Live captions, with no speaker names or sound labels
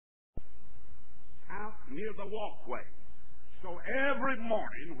near the walkway. So every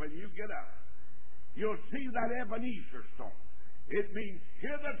morning when you get up, you'll see that Ebenezer stone. It means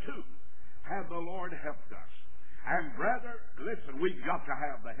hitherto have the Lord helped us. And brother, listen, we've got to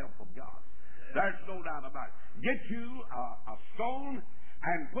have the help of God. There's no doubt about it. Get you a stone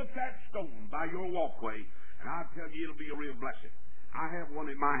and put that stone by your walkway, and I'll tell you it'll be a real blessing. I have one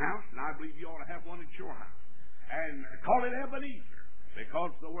in my house, and I believe you ought to have one at your house. And call it Ebenezer,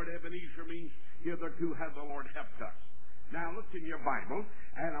 because the word Ebenezer means hitherto have the Lord helped us. Now look in your Bible,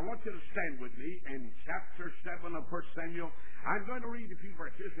 and I want you to stand with me in chapter 7 of 1 Samuel. I'm going to read a few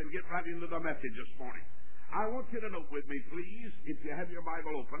verses and get right into the message this morning. I want you to note with me, please, if you have your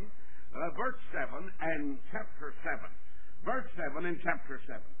Bible open, verse 7 and chapter 7. Verse 7 and chapter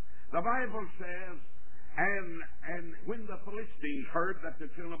 7. The Bible says, And when the Philistines heard that the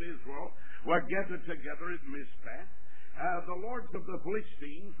children of Israel were gathered together at Mizpah, the lords of the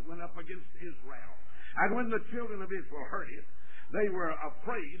Philistines went up against Israel. And when the children of Israel heard it, they were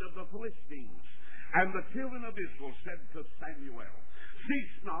afraid of the Philistines. And the children of Israel said to Samuel,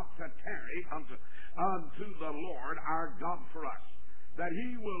 Cease not to tarry unto the Lord our God for us, that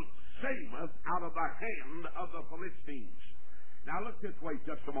he will save us out of the hand of the Philistines. Now look this way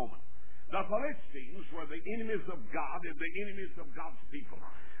just a moment. The Philistines were the enemies of God and the enemies of God's people.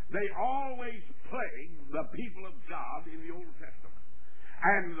 They always plagued the people of God in the Old Testament.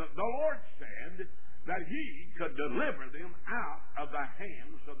 And the Lord said that he could deliver them out of the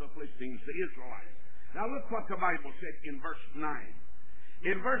hands of the Philistines, the Israelites. Now look what the Bible said in verse 9.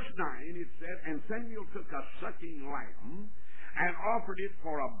 In verse 9 it said, And Samuel took a sucking lamb and offered it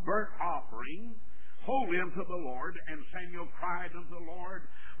for a burnt offering holy unto the Lord. And Samuel cried unto the Lord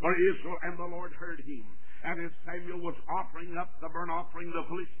for Israel, and the Lord heard him. And as Samuel was offering up the burnt offering, the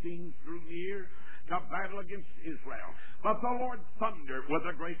Philistines drew near to battle against Israel. But the Lord thundered with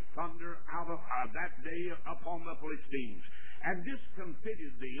a great thunder out of that day upon the Philistines, and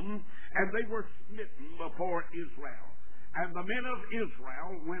discomfited them, and they were smitten before Israel. And the men of Israel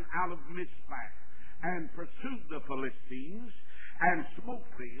went out of Mizpah and pursued the Philistines and smote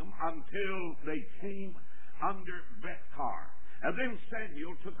them until they came under Bethkar. And then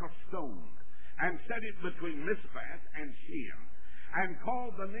Samuel took a stone and set it between Mizpah and Shen, and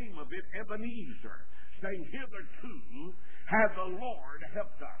called the name of it Ebenezer, saying, Hitherto have the Lord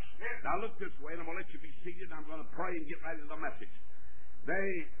helped us. Now look this way, and I'm going to let you be seated. I'm going to pray and get right into the message.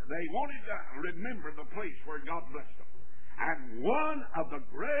 They wanted to remember the place where God blessed them. And one of the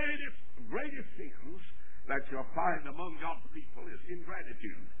greatest sins that you'll find among God's people is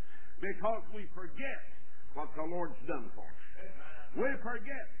ingratitude, because we forget what the Lord's done for us. We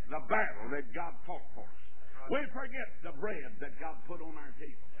forget the battle that God fought for us. We forget the bread that God put on our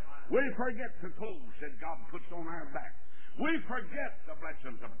table. We forget the clothes that God puts on our back. We forget the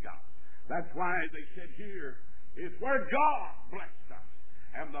blessings of God. That's why they said here, it's where God blessed us.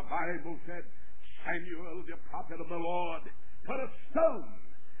 And the Bible said, Samuel, the prophet of the Lord, put a stone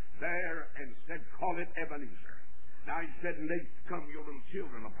there and said, call it Ebenezer. Now he said, and they come, your little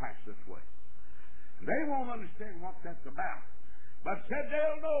children will pass this way. They won't understand what that's about, but said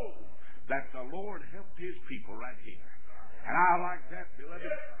they'll know that the Lord helped his people right here. And I like that, beloved.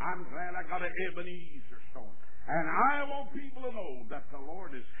 I'm glad I got an Ebenezer stone. And I want people to know that the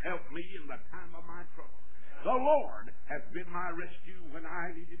Lord has helped me in the time of my trouble. The Lord has been my rescue when I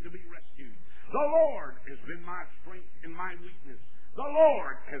needed to be rescued. The Lord has been my strength in my weakness. The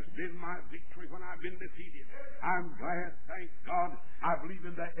Lord has been my victory when I've been defeated. I'm glad, thank God, I believe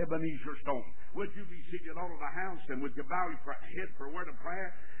in the Ebenezer stone. Would you be seated all over the house, and would you bow your head for a word of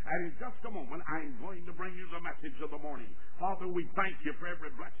prayer? And in just a moment, I'm going to bring you the message of the morning. Father, we thank you for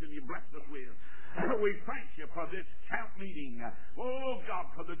every blessing you blessed us with. We thank you for this camp meeting. Oh, God,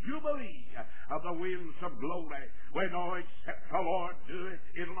 for the jubilee of the winds of glory. We know except the Lord do it,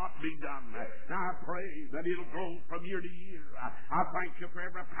 it'll not be done. Now I pray that it'll grow from year to year. I thank you for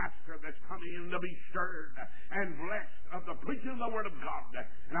every pastor that's come in to be stirred and blessed of the preaching of the Word of God.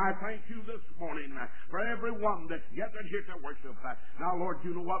 And I thank you this morning for everyone that's gathered here to worship. Now, Lord,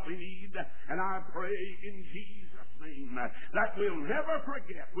 you know what we need. And I pray in Jesus' name that we'll never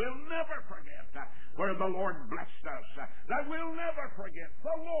forget where the Lord blessed us. That we'll never forget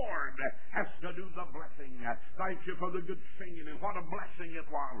the Lord has to do the blessing. Thank you for the good singing, and what a blessing it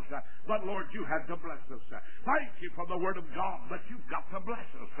was. But Lord, you had to bless us. Thank you for the Word of God, but you've got to bless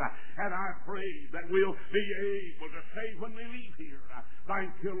us. And I pray that we'll be able to say when we leave here,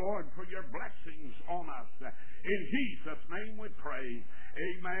 thank you, Lord, for your blessings on us. In Jesus' name we pray.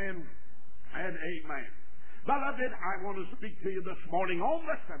 Amen and amen. Beloved, I want to speak to you this morning on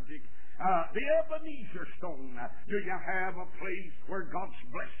the subject, The Ebenezer stone. Do you have a place where God's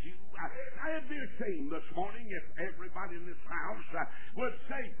blessed you? I'd be ashamed this morning if everybody in this house would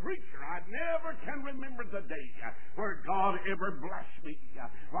say, preacher, I never can remember the day where God ever blessed me.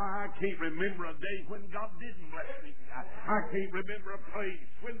 Why, I can't remember a day when God didn't bless me. I can't remember a place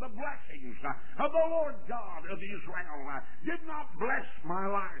when the blessings of the Lord God of Israel did not bless my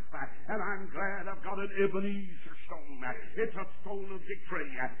life. And I'm glad I've got an Ebenezer stone. It's a stone of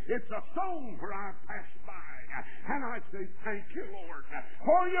victory. It's a stone where I pass by. And I say, thank you, Lord,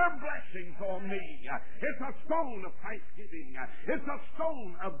 for your blessings on me. It's a stone of thanksgiving. It's a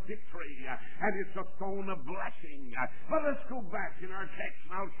stone of victory. And it's a stone of blessing. But let's go back in our text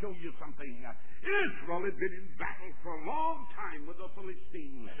and I'll show you something. Israel had been in battle for a long time with the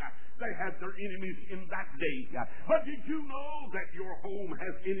Philistines. They had their enemies in that day. But did you know that your home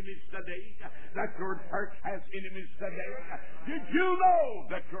has enemies today? That your church has enemies today? Did you know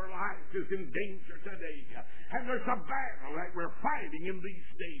that your life is in danger today? And there's a battle that we're fighting in these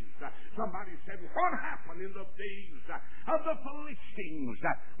days. Somebody said, what happened in the days of the Philistines?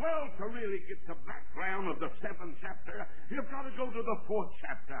 Well, to really get the background of the 7th chapter, you've got to go to the 4th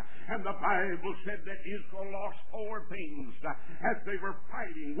chapter. And the Bible said that Israel lost 4 things as they were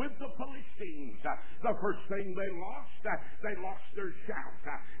fighting with the Philistines. The first thing they lost their shout.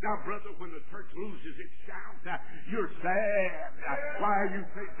 Now, brother, when the church loses its shout, you're sad. Why, you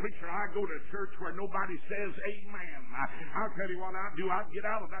say, preacher, I go to church where nobody says amen. I'll tell you what I do. I get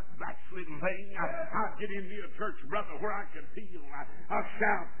out of that backsliding thing. I get into a church, brother, where I can feel a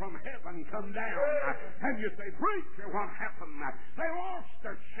shout from heaven come down. And you say, preacher, what happened? They lost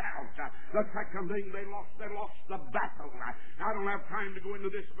their shout. The second thing they lost the battle. I don't have time to go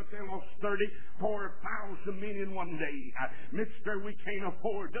into this, but they lost 34,000 men in one day. Mister, we can't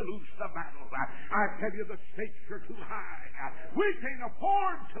afford to lose the battle. I tell you, the stakes are too high. We can't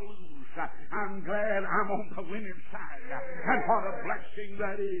afford to lose. I'm glad I'm on the winning side. And what a blessing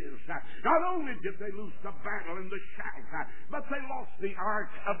that is. Not only did they lose the battle and the shout, but they lost the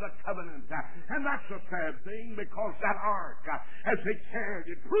Ark of the Covenant. And that's a sad thing, because that Ark, as they carried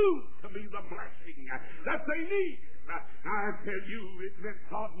it, proved to be the blessing that they needed. I tell you, it meant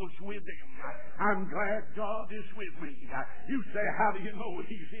God was with them. I'm glad God is with me. You say, how do you know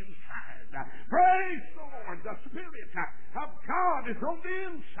He's inside? Praise the Lord. The Spirit of God is on the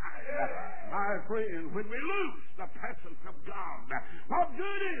inside. My friend, when we lose the presence of God, what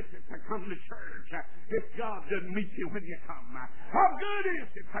good is it to come to church if God doesn't meet you when you come? What good is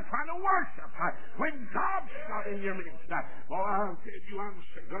it to try to worship when God's not in your midst? Well, I'll tell you, I'm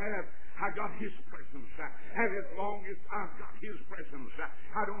so glad I got His presence. And as long as I've got His presence,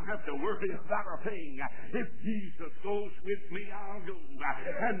 I don't have to worry about a thing. If Jesus goes with me, I'll go.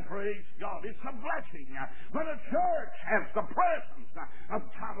 And praise God, it's a blessing when a church has the presence of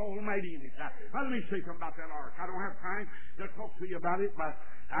God Almighty in it. Now, let me say something about that Ark. I don't have time to talk to you about it, but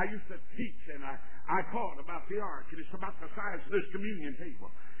I used to teach, and I taught about the Ark, and it's about the size of this communion table.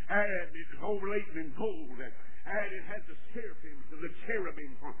 And it's overlaid in gold, and it had the seraphims and the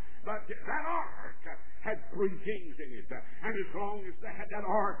cherubim. But that Ark had 3 things in it. And as long as they had that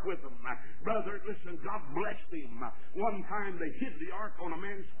Ark with them, brother, listen, God blessed them. One time they hid the Ark on a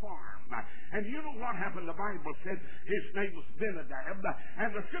man's farm. And you know what happened? The Bible said his name was Ebenezer.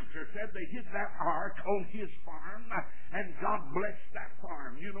 And the Scripture said they hid that Ark on his farm. And God blessed that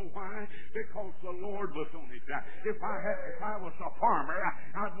farm. You know why? Because the Lord was on it. If I was a farmer,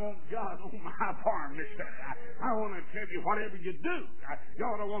 I'd want God on my farm, mister. I want to tell you, whatever you do, you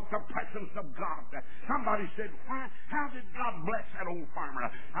ought to want the presence of God. Somebody said, how did God bless that old farmer?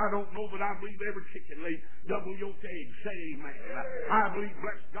 I don't know, but I believe every chicken laid double yolked eggs. Say amen. I believe,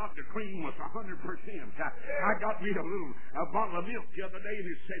 bless God, the cream was 100%. I got me a bottle of milk the other day, and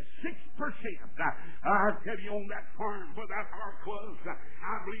it said 6%. I tell you, on that farm where that Ark was,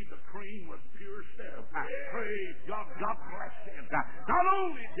 I believe the cream was pure stuff. Praise God, God bless it. Not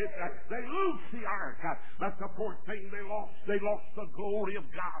only did they lose the Ark, but the 4th thing they lost the glory of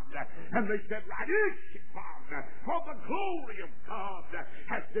God. And they said, right, for the glory of God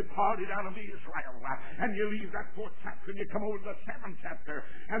has departed out of Israel. And you leave that 4th chapter and you come over to the 7th chapter,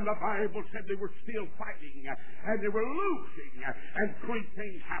 and the Bible said they were still fighting, and they were losing, and 3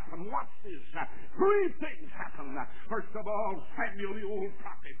 things happened. Watch this. 3 things happened. First of all, Samuel, the old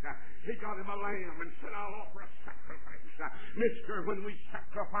prophet, he got him a lamb and said, I'll offer a sacrifice. Mister, when we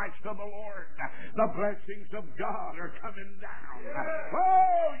sacrifice to the Lord, the blessings of God are coming down.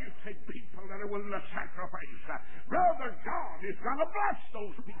 Oh, you take people that are willing to sacrifice. Brother, God is going to bless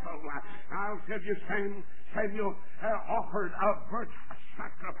those people. I'll tell you, Samuel offered a burnt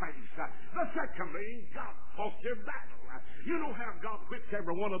sacrifice. The second thing, God fought their battle. You know how God whipped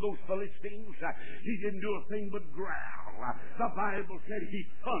every one of those Philistines? He didn't do a thing but growl. The Bible said he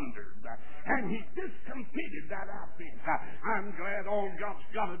thundered, and he discomfited that outfit. I'm glad all God's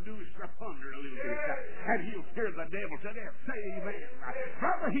got to do is to thunder a little bit, and he'll scare the devil to death. Say amen.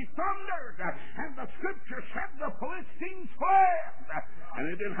 Brother, he thundered, and the scripture said the Philistines fled, and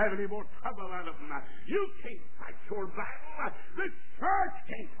they didn't have any more trouble out of them. You can't fight your battle. The church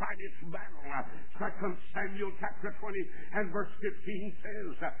can't fight its battle. 2 Samuel chapter 20 and verse 15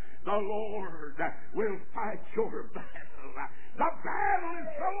 says, the Lord will fight your battle. The battle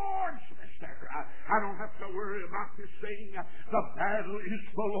is the Lord's, mister. I don't have to worry about this thing. The battle is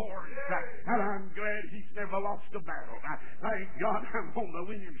the Lord's. And I'm glad he's never lost a battle. Thank God I'm on the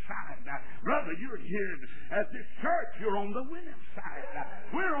winning side. Brother, you're here at this church. You're on the winning side.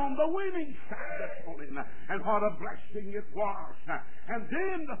 We're on the winning side this morning. And what a blessing it was. And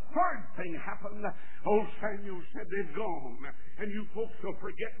then the third thing happened. Old Samuel said they've gone. And you folks will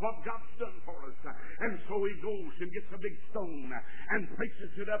forget what God's done for us. And so he goes and gets a big stone and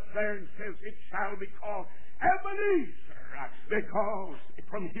places it up there and says, it shall be called Ebenezer, because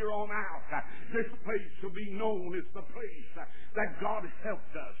from here on out, this place will be known as the place that God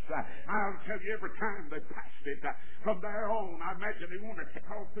helped us. I'll tell you, every time they passed it, from there on, I imagine they want to take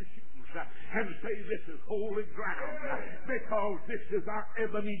off their shoes and say this is holy ground, because this is our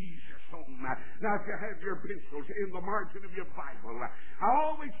Ebenezer stone. Now, if you have your pencils in the margin of your Bible, I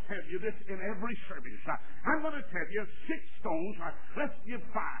always tell you this in every service. I'm going to tell you 6 stones. Let's give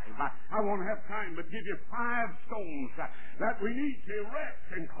 5. I won't have time, but give you 5 stones that we need to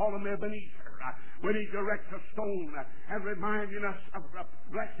erect and call them Ebenezer. We need to erect a stone and reminding us of the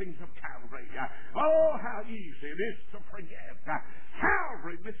blessings of Calvary. Oh, how easy it is to forget.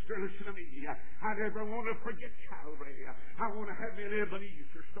 Calvary, mister, listen to me. I never want to forget Calvary. I want to have an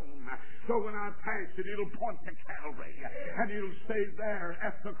Ebenezer stone. So when I pass it, it'll point to Calvary. And it'll stay there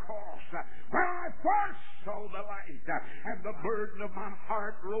at the cross. When I first saw the light and the burden of my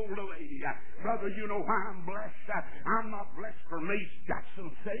heart rolled away. Brother, you know why I'm blessed? I'm not blessed for Mace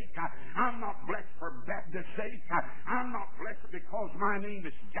Jackson's sake. I'm not blessed for Baptist's sake. I'm not blessed because my name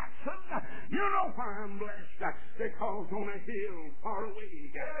is Jackson. You know why I'm blessed? Because on a hill far away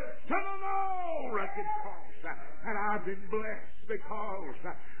stood an old rugged cross. And I've been blessed because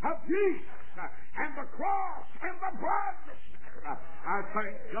of Jesus and the cross and the blood. I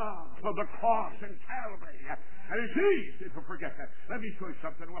thank God for the cross and Calvary. And it's easy to forget that. Let me show you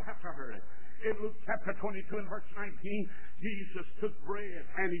something. We'll have to hurry. In Luke chapter 22 and verse 19, Jesus took bread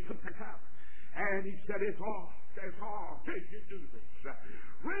and he took the cup. And he said, it's all. Take you do this.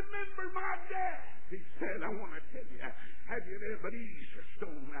 Remember my death. He said, I want to tell you, have you an Ebenezer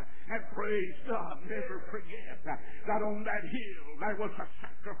stone? And praise God, never forget that on that hill there was a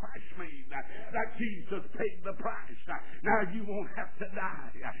sacrifice made, that Jesus paid the price. Now you won't have to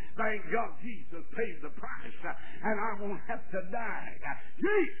die. Thank God Jesus paid the price, and I won't have to die.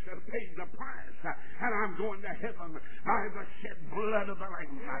 Jesus paid the price, and I'm going to heaven by the shed blood of the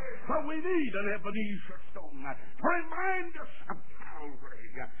Lamb. But we need an Ebenezer stone to remind us of Calvary.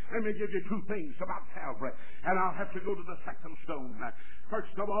 Let me give you 2 things about Calvary, and I'll have to go to the second stone.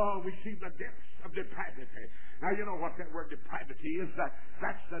 First of all, we see the depths of depravity. Now, you know what that word depravity is?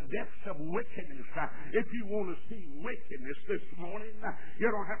 That's the depths of wickedness. If you want to see wickedness this morning, you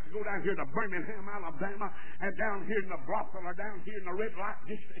don't have to go down here to Birmingham, Alabama, and down here in the brothel, or down here in the red light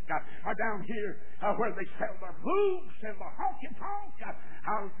district, or down here where they sell their boobs and the honky-tonk.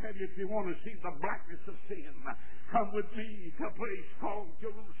 I'll tell you, if you want to see the blackness of sin, come with me to a place called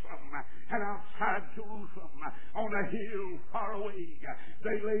Jerusalem. And outside Jerusalem, on a hill far away,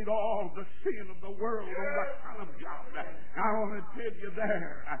 they laid all the sin of the world on the Son of God. I want to tell you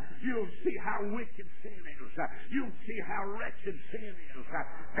there, you'll see how wicked sin is. You'll see how wretched sin is.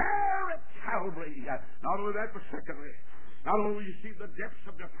 There at Calvary. Not only that, but secondly, not only will you see the depths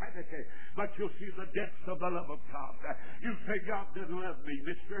of depravity, but you'll see the depths of the love of God. You say, God didn't love me,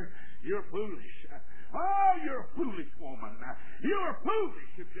 mister. You're foolish. Oh, you're a foolish woman. You're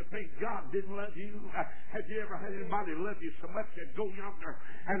foolish if you think God didn't love you. Have you ever had anybody love you so much that go yonder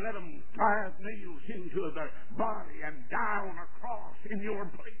and let them drive nails into their body and die on a cross in your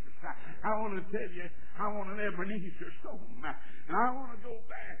place? I want to tell you, I want an Ebenezer stone. And I want to go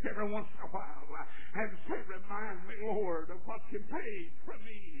back every once in a while and say, remind me, Lord, of what you paid for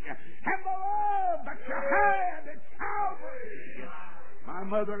me and the love that you had at Calvary.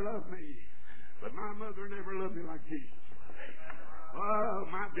 mother loved me, but my mother never loved me like Jesus. Oh,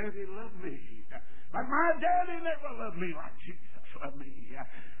 my daddy loved me, but my daddy never loved me like Jesus loved me.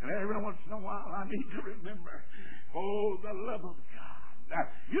 And every once in a while I need to remember, oh, the love of God.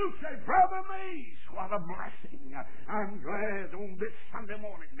 You say, Brother Mace, what a blessing. I'm glad on this Sunday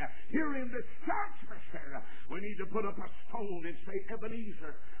morning, here in this church, mister, we need to put up a stone and say,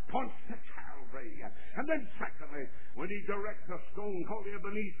 Ebenezer points to Calvary. And then secondly, we need to erect a stone called the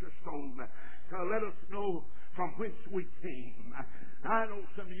Ebenezer stone to let us know from whence we came. I know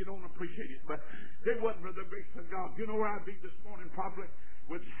some of you don't appreciate it, but it wasn't for the grace of God. You know where I'd be this morning? Probably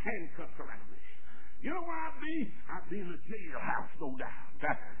with handcuffs around me. You know where I'd be? I'd be in a jailhouse, no doubt.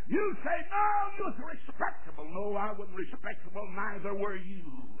 You say, no, you was respectable. No, I wasn't respectable, neither were you.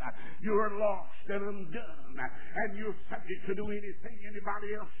 You're lost and undone, and you're subject to do anything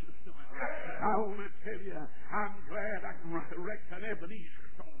anybody else is doing. I want to tell you, I'm glad I can erect an Ebenezer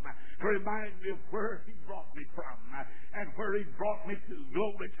stone to remind me of where he brought me from and where he brought me to.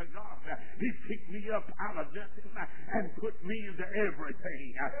 Glory to God. He picked me up out of nothing and put me into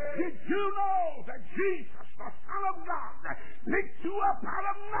everything. Did you know that Jesus, the Son of God, picked you up out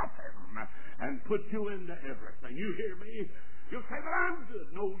of nothing and put you into everything? You hear me? You say, but I'm good.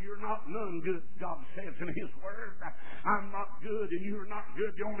 No, you're not none good, God says in his word. I'm not good and you're not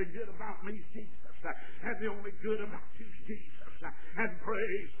good. The only good about me is Jesus. And the only good about you is Jesus. And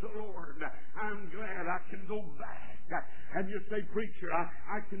praise the Lord. I'm glad I can go back. And you say, preacher,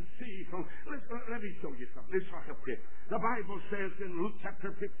 I can see from... Listen, let me show you something. This right up here. The Bible says in Luke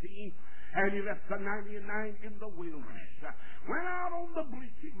chapter 15, and he left the 99 in the wilderness, went out on the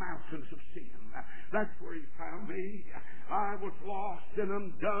bleak mountains of sin. That's where he found me. I was lost and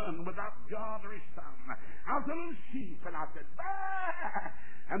undone without God or his Son. I was a little sheep, and I said, bah!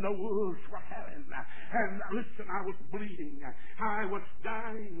 And the wolves were howling. And listen, I was bleeding. I was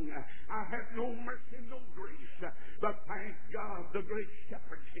dying. I had no mercy, no grace. But thank God the great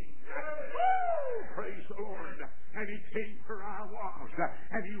shepherd came. Woo! Praise the Lord. And he came where I was.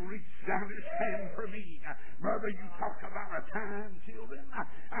 And he reached down his hand for me. Brother, you talk about a time, children.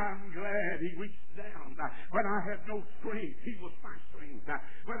 I'm glad he reached down. When I had no strength, he was my strength.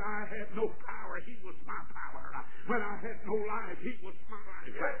 When I had no power, he was my power. When I had no life, he was my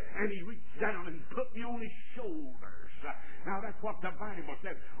life. And he reached down and put me on his shoulders. Now that's what the Bible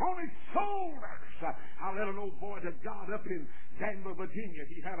says. On his shoulders. I let an old boy that got up in Danville, Virginia.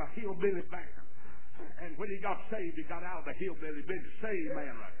 He had a hillbilly band. And when he got saved, he got out of the hillbilly band. Saved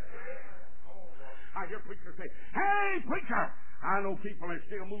man right there. I hear preachers say, hey, preacher. I know people that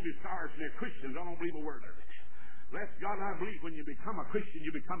still movie stars and they're Christians. I don't believe a word of it. Bless God, I believe when you become a Christian,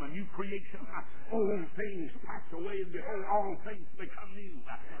 you become a new creation. Old things pass away, and behold, all things become new.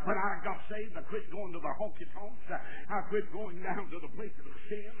 When I got saved, I quit going to the honky-tonks. I quit going down to the place of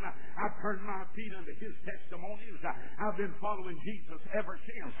sin. I turned my feet unto his testimonies. I've been following Jesus ever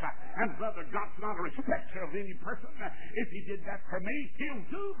since. And brother, God's not a respecter of any person. If he did that for me, he'll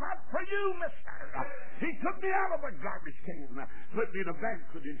do that for you, mister. He took me out of a garbage can, put me in a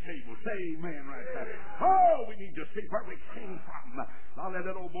banqueting table. Say amen right there. Oh, we need to see where we came from. I'll let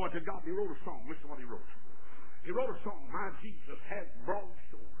that old boy to God. He wrote a song. Listen to what he wrote. He wrote a song. My Jesus has broad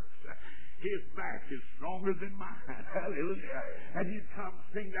shoulders. His back is stronger than mine. Hallelujah. And he'd come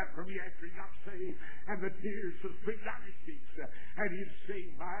sing that for me after he got saved. And the tears would stream down his cheeks. And he'd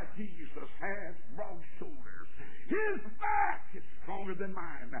sing, my Jesus has broad shoulders. His back is stronger than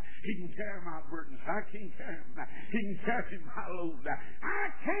mine. He can carry my burdens. I can't carry him. He can carry my load. I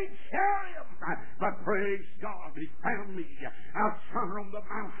can't carry him. But praise God, he found me out somewhere on the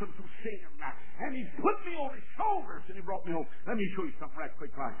mountains of sin. And he put me on his shoulders and he brought me home. Let me show you something right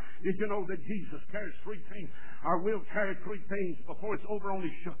quick. Did you know that Jesus carries three things, or will carry three things before it's over on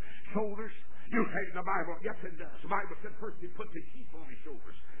his shoulders? You say in the Bible, yes it does. The Bible said first he put the sheep on his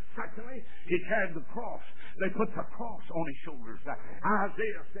shoulders. Secondly, he carried the cross. They put the cross on his shoulders.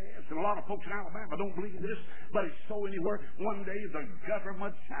 Isaiah says, and a lot of folks in Alabama don't believe this, but it's so anywhere, one day the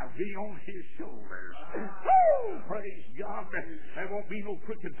government shall be on his shoulders. Woo! Praise God. There won't be no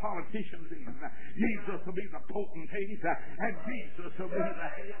crooked politicians in. Jesus will be the potentate, and Jesus will be the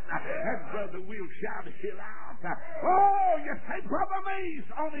head. And brother, we'll shout it out. Oh, you say, Brother Me's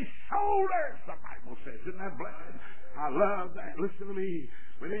on his shoulders, the Bible says. Isn't that blessed? I love that. Listen to me.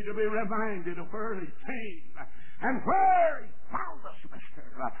 We need to be reminded of where he came and where he found us, mister.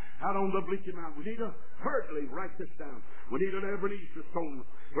 Out on the bleaky mountain. We need to hurriedly write this down. We need an Ebenezer stone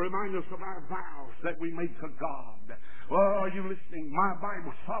to remind us of our vows that we made to God. Oh, are you listening? My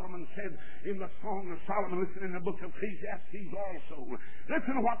Bible, Solomon said in the Song of Solomon, listen in the book of Ecclesiastes also.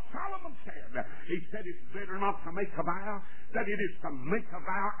 Listen to what Solomon said. He said it's better not to make a vow than it is to make a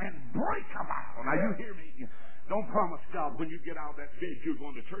vow and break a vow. Now, you hear me? Don't promise God when you get out of that bed you're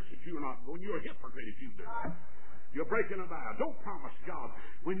going to church if you're not going. You're a hypocrite if you do. You're breaking a vow. Don't promise God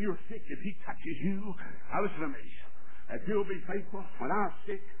when you're sick if He touches you. Now, listen to me. If you'll be faithful when I'm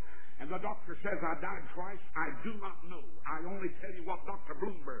sick and the doctor says I died twice, I do not know. I only tell you what Dr.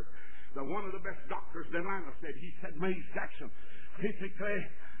 Bloomberg, one of the best doctors in Atlanta, said. He said, Mays Jackson, physically,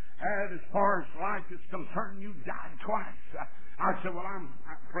 and as far as life is concerned, you died twice. I said, well,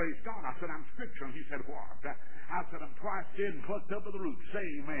 praise God. I said, I'm scriptural. He said, what? I said, I'm twice dead and plucked up with the roots. Say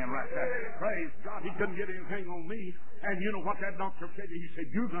amen right there. Praise God. He couldn't get anything on me. And you know what that doctor said? He said,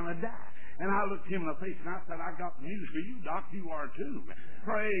 you're going to die. And I looked him in the face and I said, I got news for you, Doc. You are too.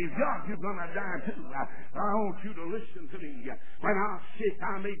 Praise God, you're going to die too. I want you to listen to me. When I was sick,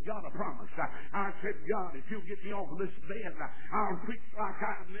 I made God a promise. I said, God, if you'll get me off of this bed, I'll preach like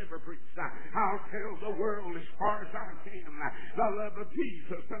I've never preached. I'll tell the world as far as I can the love of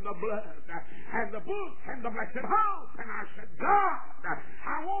Jesus and the blood and the book and the blessed hope. And I said, God,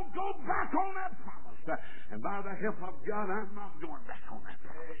 I won't go back on that promise. And by the help of God, I'm not going back on that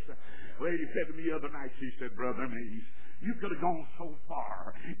promise. Lady said to me the other night, she said, Brother Mays, you could have gone so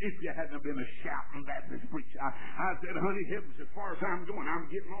far if you hadn't been a shouting Baptist preacher. I said, honey, heavens, as far as I'm going, I'm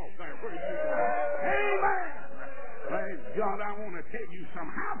getting off there. Where are you going? Amen. Praise God, I want to tell you something.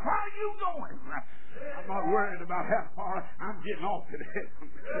 How far are you going? I'm not worried about how far. I'm getting off to heaven.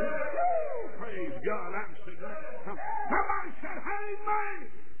 Praise God, I'm sitting there. Somebody said, hey, man.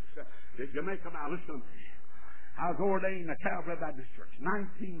 Did you make them out? Listen to me. I was ordained in the Calvary Baptist Church.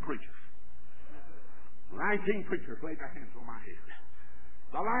 19 preachers. 19 preachers laid their hands on my head.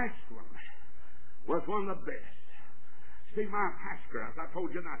 The last one was one of the best. See, my pastor, as I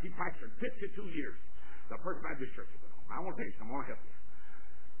told you now, he pastored 52 years. The First Baptist Church. I want to tell you something. I want to help you.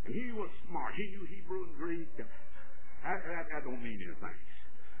 And he was smart. He knew Hebrew and Greek. And that don't mean anything.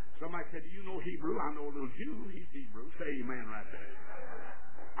 Somebody said, do you know Hebrew? I know a little Jew. He's Hebrew. Say amen right there.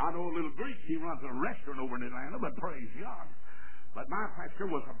 I know a little Greek. He runs a restaurant over in Atlanta, but praise God. But my pastor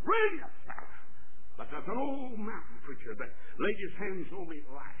was a brilliant fellow. But there's an old mountain preacher that laid his hands on me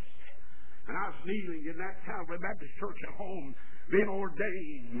last. And I was kneeling in that Calvary Baptist Church at home, being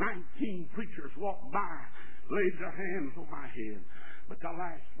ordained. 19 preachers walked by, laid their hands on my head. But the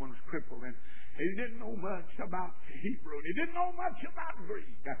last one was crippled, and he didn't know much about Hebrew. He didn't know much about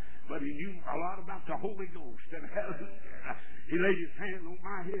Greek, but he knew a lot about the Holy Ghost. And he laid his hand on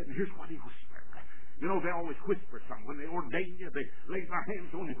my head, and here's what he whispered. You know, they always whisper something. When they ordain you, they lay their hands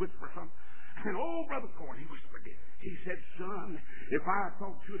on you and whisper something. And old Brother Corn, he whispered it. He said, son, if I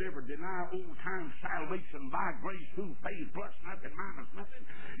thought you'd ever deny old-time salvation by grace through faith plus nothing minus nothing,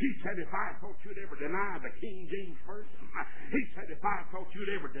 he said, if I thought you'd ever deny the King James Version, he said, if I thought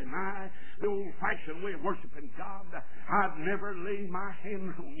you'd ever deny the old-fashioned way of worshiping God, I'd never lay my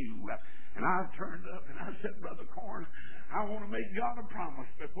hands on you. And I turned up and I said, Brother Corn, I want to make God a promise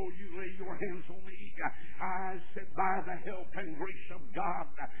before you lay your hands on me. I said, by the help and grace of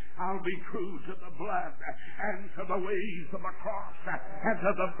God, I'll be true to the blood and to the ways of the cross and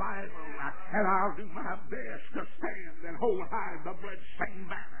to the Bible, and I'll do my best to stand and hold high the blood-stained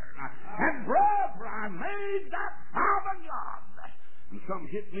banner. And brother, I made that vow to God. And some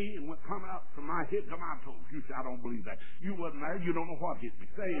hit me and went coming out from my head to my toes. You say, I don't believe that. You wasn't there. You don't know what hit me.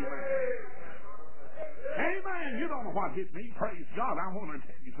 Say amen. Amen. You don't know what hit me. Praise God. I want to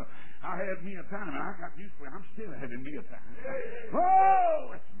tell you something. I had me a time, and I got used to it. I'm still having me a time.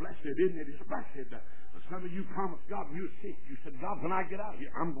 Oh, it's blessed, isn't it? It's blessed. Some of you promised God when you were sick. You said, God, when I get out of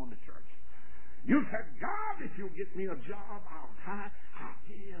here, I'm going to church. You said, God, if you'll get me a job, I'll tithe, I'll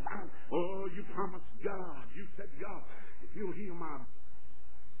give. Oh, you promised God. You said, God, if you'll heal my...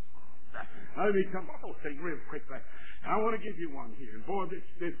 Let me come up those things real quickly. I want to give you one here. And boy,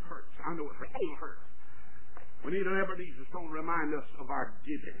 this hurts. I know it hurts. We need an Ebenezer stone to remind us of our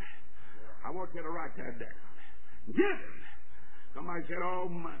giving. I want you to write that down. Giving. Somebody said, oh,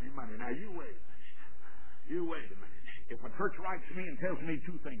 money. Now, you wait a minute. You wait a minute. If a church writes me and tells me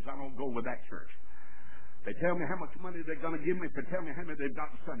two things, I don't go with that church. They tell me how much money they're going to give me. If they tell me how many they've got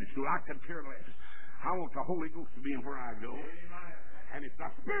in Sunday school, I could care less. I want the Holy Ghost to be in where I go. And if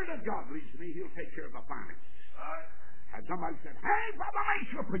the Spirit of God leads me, He'll take care of the finances. And somebody said, hey, Brother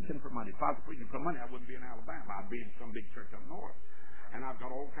Mace, you're preaching for money. If I was preaching for money, I wouldn't be in Alabama. I'd be in some big church up north. And I've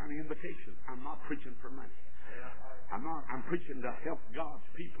got all kind of invitations. I'm not preaching for money. I'm preaching to help God's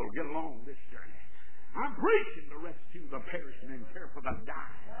people get along this journey. I'm preaching to rescue the perishing and care for the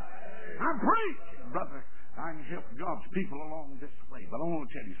dying. I'm preaching, brother. I can help God's people along this way. But I want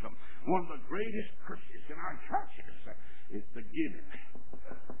to tell you something. One of the greatest curses in our churches is the giving.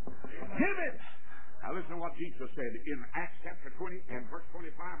 Giving. said in Acts chapter 20 and verse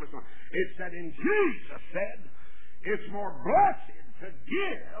 25, it said, and Jesus said, it's more blessed to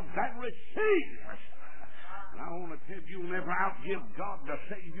give than receive. And I want to tell you, you'll never outgive God to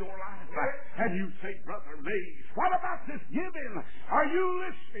save your life. And you say, Brother Mays, what about this giving? Are you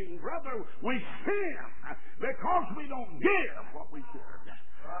listening, brother? We sin because we don't give what we should.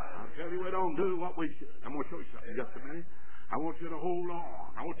 I'll tell you, we don't do what we should. I'm going to show you something in just a minute. I want you to hold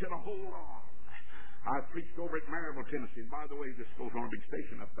on. I want you to hold on. I preached over at Maryville, Tennessee. And by the way, this goes on a big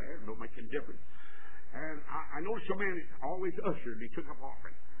station up there. It don't make any difference. And I noticed a man always ushered. He took up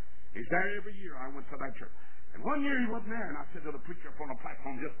offering. He's there every year. I went to that church. And one year he wasn't there, and I said to the preacher up on the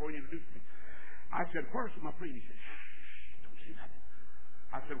platform just before he introduced me, I said, where's my plate? He said, shh, don't say nothing.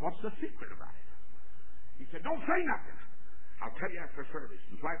 I said, what's the secret about it? He said, don't say nothing. I'll tell you after service.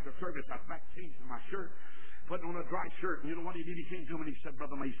 And so after service, I was back changing my shirt, putting on a dry shirt, and you know what he did? He came to me and he said,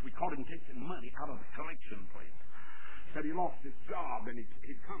 Brother Mace, we caught him taking money out of the collection plate. Said he lost his job, and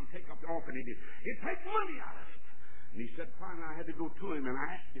he'd come take up the offering. He'd take money out of it. And he said, finally, I had to go to him, and I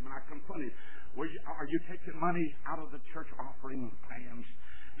asked him, and I confronted him, are you taking money out of the church offering plans?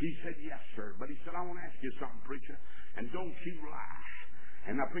 He said, yes, sir. But he said, I want to ask you something, preacher, and don't you lie.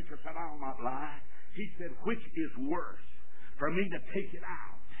 And the preacher said, I'll not lie. He said, which is worse, for me to take it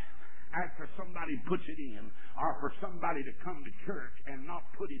out after somebody puts it in, or for somebody to come to church and not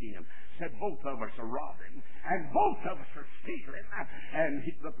put it in? Said both of us are robbing, and both of us are stealing. And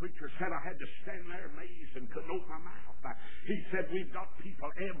the preacher said I had to stand there amazed and couldn't open my mouth. He said, we've got people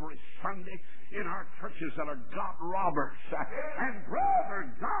every Sunday in our churches that are God robbers. And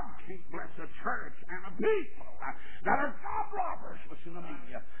brother, God can't bless a church and a people that are God robbers. Listen to me.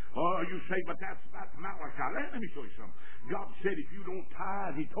 Oh, you say, but that's Malachi. Let me show you something. God said, if you don't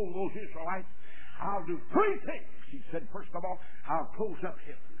tithe, he told those Israelites, I'll do three things. He said, first of all, I'll close up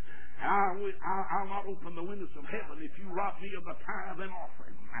heaven. I'll not open the windows of heaven if you rob me of the tithe and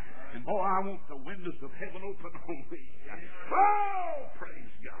offering. And boy, I want the windows of heaven open on me. Oh, praise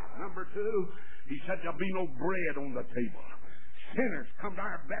God. Number two, he said there'll be no bread on the table. Sinners come to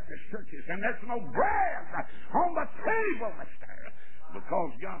our Baptist churches, and there's no bread on the table, mister,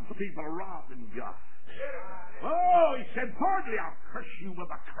 because God's people are robbing God. Oh, he said, thirdly, I'll curse you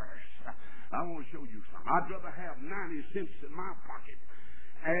with a curse. I want to show you something. I'd rather have 90 cents in my pocket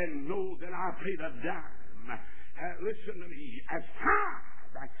and know that I paid a dime. Listen to me. As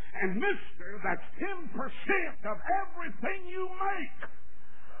tithe and mister, that's 10% of everything you make.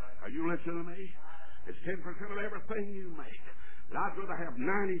 Are you listening to me? It's 10% of everything you make. But I'd rather have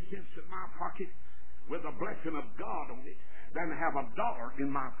 90 cents in my pocket with the blessing of God on it than have $1 in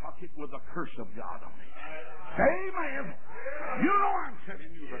my pocket with the curse of God on it. Amen. You know I'm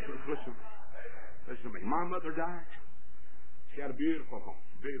telling you the truth. Listen to me. Listen to me. My mother died. She had a beautiful home.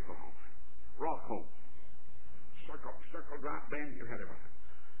 Beautiful home. Rock home. Circle drive band. You had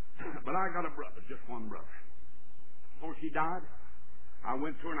everything. But I got a brother. Just one brother. Before she died, I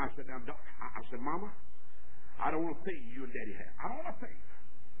went to her and I said, now, I said, Mama, I don't want to pay you and Daddy have. I don't want to pay you.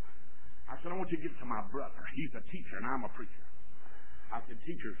 I said, I want you to give it to my brother. He's a teacher and I'm a preacher. I said,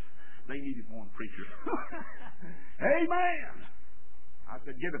 teachers, they needed more than preachers. Amen. I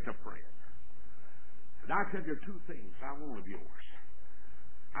said, give it to Fred. And I said, there are two things I want of yours.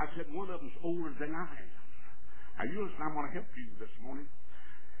 I said, one of them's older than I am. Now, you listen, I'm going to help you this morning.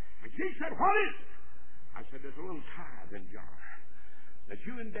 And she said, what is it? I said, there's a little tithing jar that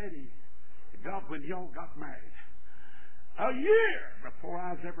you and Daddy got when y'all got married. A year before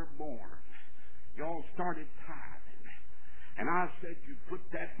I was ever born, y'all started tithing. And I said, you put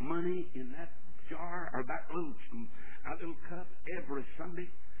that money in that jar or that little cup every Sunday,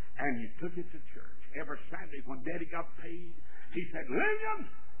 and you took it to church. Every Sunday when Daddy got paid, he said, Lillian,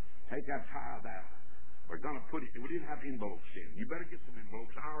 take that tithe out. We're going to put it, we didn't have envelopes in. You better get some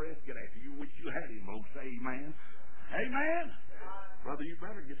envelopes. IRS get after you. Wish you had envelopes. Amen. Amen. Brother, you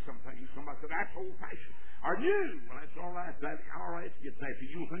better get something. Somebody said, that's old-fashioned. Are new? Well, that's all right. That IRS gets after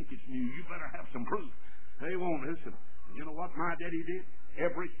you. Think it's new. You better have some proof. They won't listen. You know what my daddy did?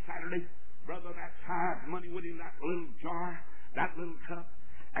 Every Saturday, brother, that tithe money went in that little jar, that little cup.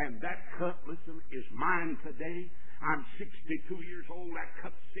 And that cup, listen, is mine today. I'm 62 years old. That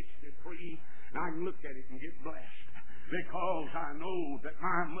cup's 63. And I can look at it and get blessed. Because I know that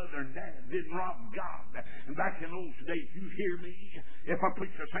my mother and dad didn't rob God. And back in those days, you hear me? If a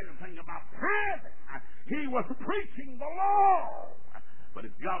preacher said anything about tithing, he was preaching the law. But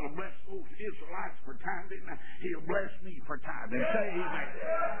if God will bless those Israelites for tithing, he'll bless me for tithing. Say amen.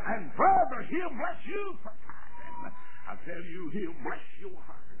 And brother, he'll bless you for tithing. I tell you, he'll bless your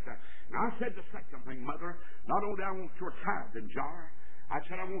heart. Now I said the second thing, Mother, not only I want your tithing jar, I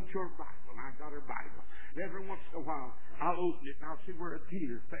said, I want your Bible. And I got her Bible. And every once in a while, I'll open it and I'll see where a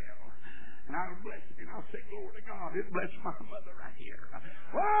tear fell. And I'll bless it. And I'll say, glory to God, it blessed my mother right here.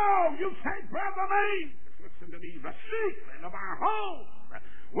 Whoa, you say, Brother Lee, listen to me. The secret of our home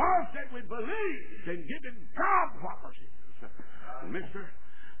was that we believed in giving God properties. And mister,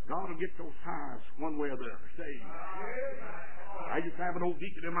 God will get those tithes one way or the other. Say, I used to have an old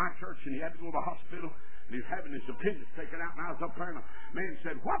deacon in my church, and he had to go to the hospital, and he was having his appendix taken out, and I was up there, and a man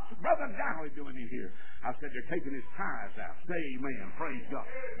said, what's Brother Dowley doing in here? I said, they're taking his tithes out. Say amen. Praise God.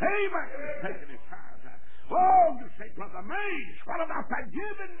 Amen. They're taking his tithes out. Oh, you say, Brother Mays, what about that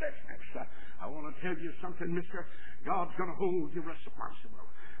giving business? I want to tell you something, mister. God's going to hold you responsible.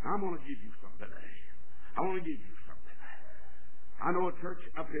 I'm going to give you something today. I want to give you something. I know a church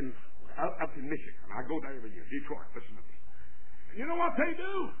up in Michigan. I go there every year. Detroit. Listen to me. You know what they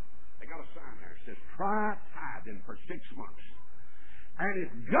do? They got a sign there that says, try tithing for 6 months. And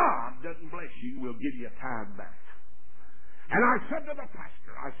if God doesn't bless you, we'll give you a tithe back. And I said to the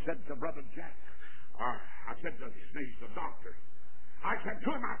pastor, I said to Brother Jack, I said to his name's the doctor, I said to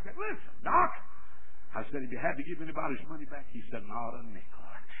him, I said, listen, Doc, I said, if you had to give anybody his money back, he said, not a nickel.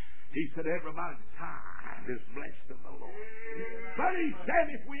 He said, everybody's tithe is blessed of the Lord. But he said,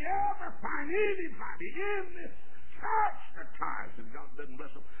 if we ever find anybody in this church that tithes and God doesn't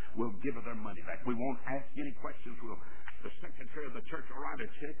bless them, we'll give them their money back. We won't ask any questions. The secretary of the church will write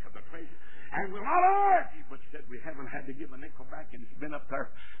a check of the treasury, and we'll not argue, but said we haven't had to give a nickel back, and it's been up there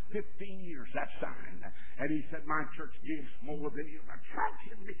 15 years, that sign. And he said, my church gives more than any other church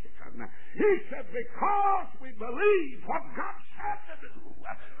in Michigan. He said, because we believe what God said to do.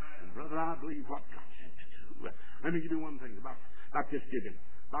 And brother, I believe what God said to do. Let me give you one thing about this giving.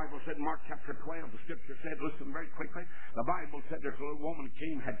 The Bible said in Mark chapter 12, the scripture said, listen very quickly, the Bible said there's a little woman who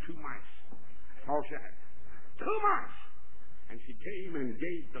came, had 2 mice. That's all she had. 2 mice. And she came and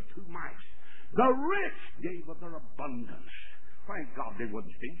gave the 2 mice. The rich gave of their abundance. Thank God they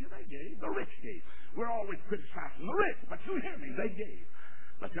wasn't stingy. They gave. The rich gave. We're always criticizing the rich, but you hear me, they gave.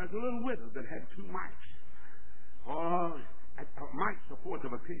 But there's a little widow that had 2 mice. Oh, a mite's a fourth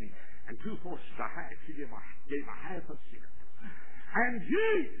of a penny, and 2/4 is a half. She gave a half a cent. And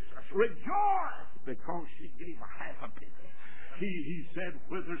Jesus rejoiced because she gave a half a penny. He said,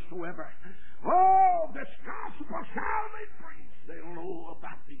 whithersoever, this gospel shall be preached. They don't know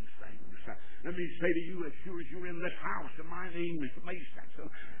about these things. Let me say to you, as sure as you're in this house, and my name is Mason,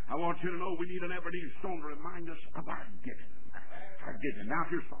 I want you to know we need an Ebenezer stone to remind us of our giving. Our giving. Now,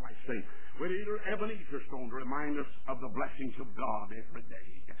 here's what I say. We need an Ebenezer stone to remind us of the blessings of God every day.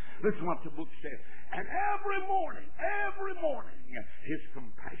 Listen what the book says. And every morning, His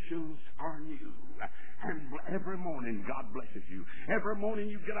compassions are new. And every morning, God blesses you. Every morning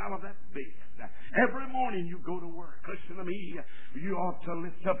you get out of that bed. Every morning you go to work. Listen to me. You ought to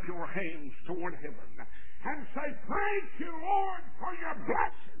lift up your hands toward heaven and say, thank you, Lord, for your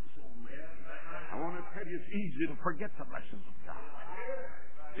blessings. I want to tell you, it's easy to forget the blessings of God.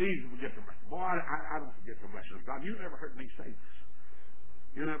 It's easy to forget the blessings. Boy, I don't forget the blessings of God. You never heard me say this.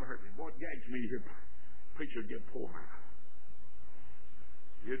 You never heard me. Boy, it gags me to hear preacher get poor now.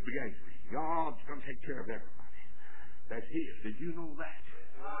 It gags me. God's going to take care of everybody. That's His. Did you know that?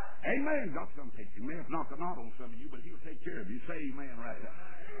 Amen. God's going to take you. He may have knocked a knot on some of you, but He'll take care of you. Say amen right there.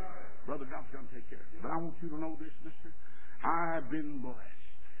 Brother, God's going to take care of you. But I want you to know this, mister. I've been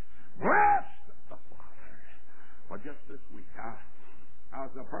blessed. Blessed the Father. Well, just this week, I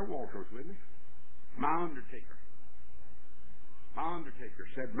was up there, Walter's with me. My undertaker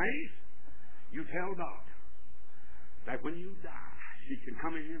said, Mace, you tell God that when you die, He can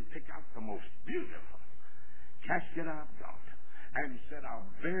come in here and pick out the most beautiful casket I've got, and said, I'll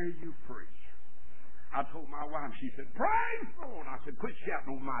bury you free. I told my wife, she said, praise the Lord. I said, quit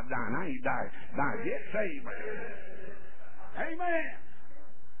shouting over my dying. I ain't died yet. Say amen. Amen.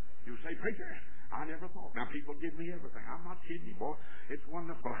 You say, preacher, I never thought. Now, people give me everything. I'm not kidding you, boy. It's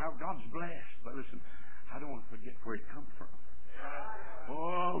wonderful how God's blessed. But listen, I don't want to forget where He come from.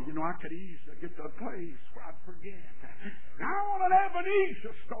 Oh, I could easily get to a place where I'd forget. Now I want an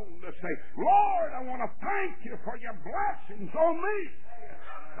Ebenezer stone to say, Lord, I want to thank you for your blessings on me.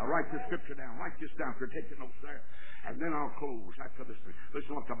 Now write the scripture down. Write this down. If you're taking notes there. And then I'll close after this.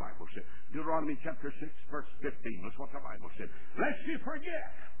 Listen what the Bible said. Deuteronomy chapter 6, verse 15. Listen what the Bible said. Lest you forget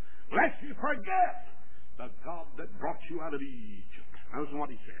the God that brought you out of Egypt. That was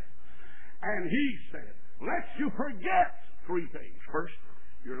what He said. And He said, lest you forget 3 things. First,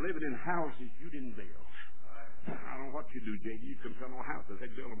 you're living in houses you didn't build. I don't know what you do, J.D. You can sell no houses. They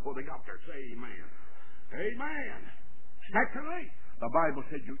build them before they got there. Say amen. Amen. Secondly, the Bible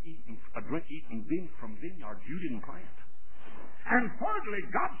said you're eating from vineyards you didn't plant. And thirdly,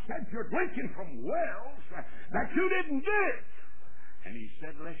 God said you're drinking from wells that you didn't dig. And he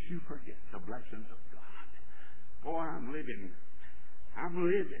said, lest you forget the blessings of God. Boy, I'm living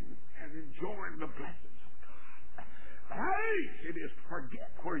and enjoying the blessings of God. But how easy it is to forget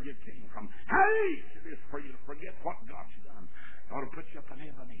where you came from. How easy it is for you to forget what God's done. I ought to put you up an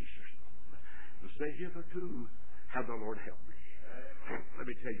Ebenezer and say, hitherto have the Lord helped me. Let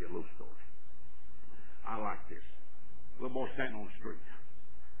me tell you a little story. I like this. A little boy standing on the street.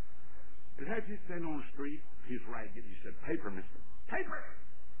 And as he's standing on the street, he's ragged. He said, paper, mister. Paper!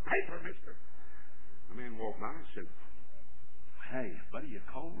 Paper, mister. The man walked by and said, hey, buddy, you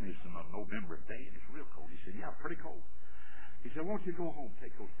cold? It's a November day and it's real cold. He said, yeah, pretty cold. He said, won't you go home and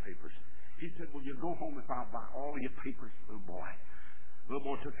take those papers? He said, will you go home if I buy all your papers, little boy? The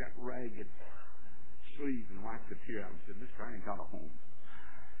little boy took that ragged sleeve and wiped the tear out and said, mister, I ain't got a home.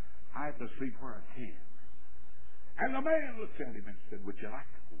 I have to sleep where I can. And the man looked at him and said, would you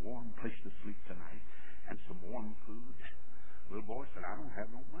like a warm place to sleep tonight and some warm food? The little boy said, I don't have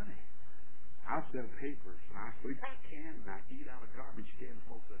no money. I'll sell papers and I sleep I can and I eat out of garbage cans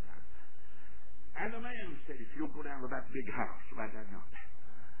most of the time. And the man said, if you'll go down to that big house right there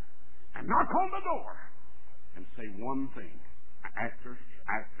and knock on the door and say one thing. After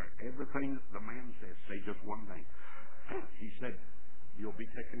everything the man says, say just one thing. He said, you'll be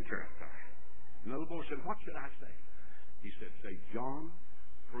taken care of, sir. And the little boy said, what should I say? He said, say John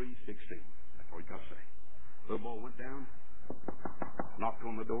 3:16. That's all he got to say. The little boy went down, knocked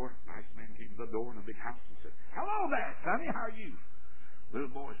on the door. Nice man came to the door in a big house and said, hello there, sonny, how are you? The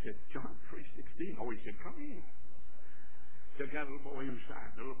little boy said, John 3:16. Oh, he said, come in. Took that little boy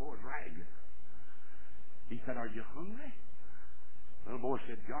inside. The little boy was ragged. He said, are you hungry? The little boy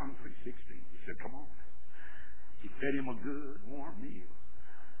said, John 3:16. He said, come on. He fed him a good, warm meal.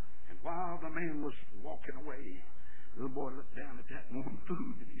 And while the man was walking away, the little boy looked down at that warm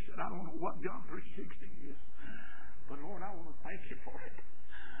food and he said, I don't know what John 3:16 is, but Lord, I want to thank you for it.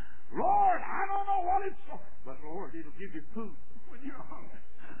 Lord, I don't know what it's for, but Lord, it'll give you food when you're hungry.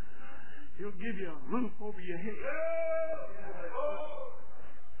 He'll give you a roof over your head.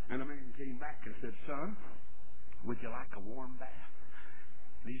 And the man came back and said, son, would you like a warm bath?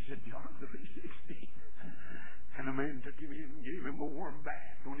 And he said, John 3:16. And the man took him in and gave him a warm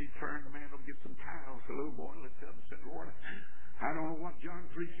bath. When he turned, the man will get some towels. The little boy looked up and said, Lord, I don't know what John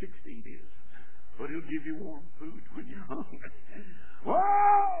 3:16 is, but he'll give you warm food when you're hungry.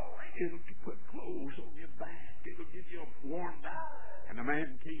 Whoa! It'll put clothes on your back. It'll give you a warm bath. And the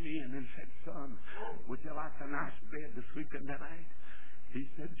man came in and said, son, would you like a nice bed to sleep in tonight? He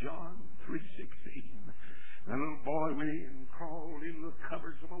said, John 3:16. The little boy went in and crawled into the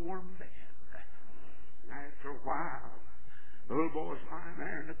covers of a warm bed. After a while, the little boy was lying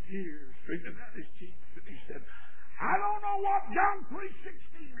there and the tears streaming down his cheeks. And he said, I don't know what John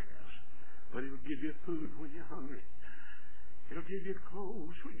 3:16 is, but it'll give you food when you're hungry. It'll give you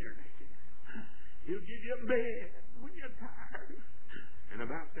clothes when you're naked. It'll give you a bed when you're tired. And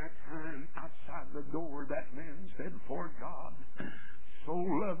about that time, outside the door, that man said, for God so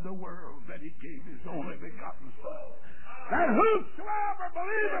loved the world that he gave his only begotten Son, that whosoever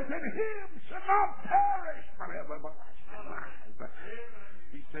believeth in him should not perish but have everlasting life.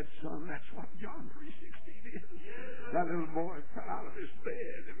 He said, son, that's what John 3:16 is. That little boy fell out of his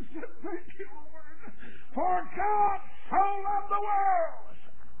bed and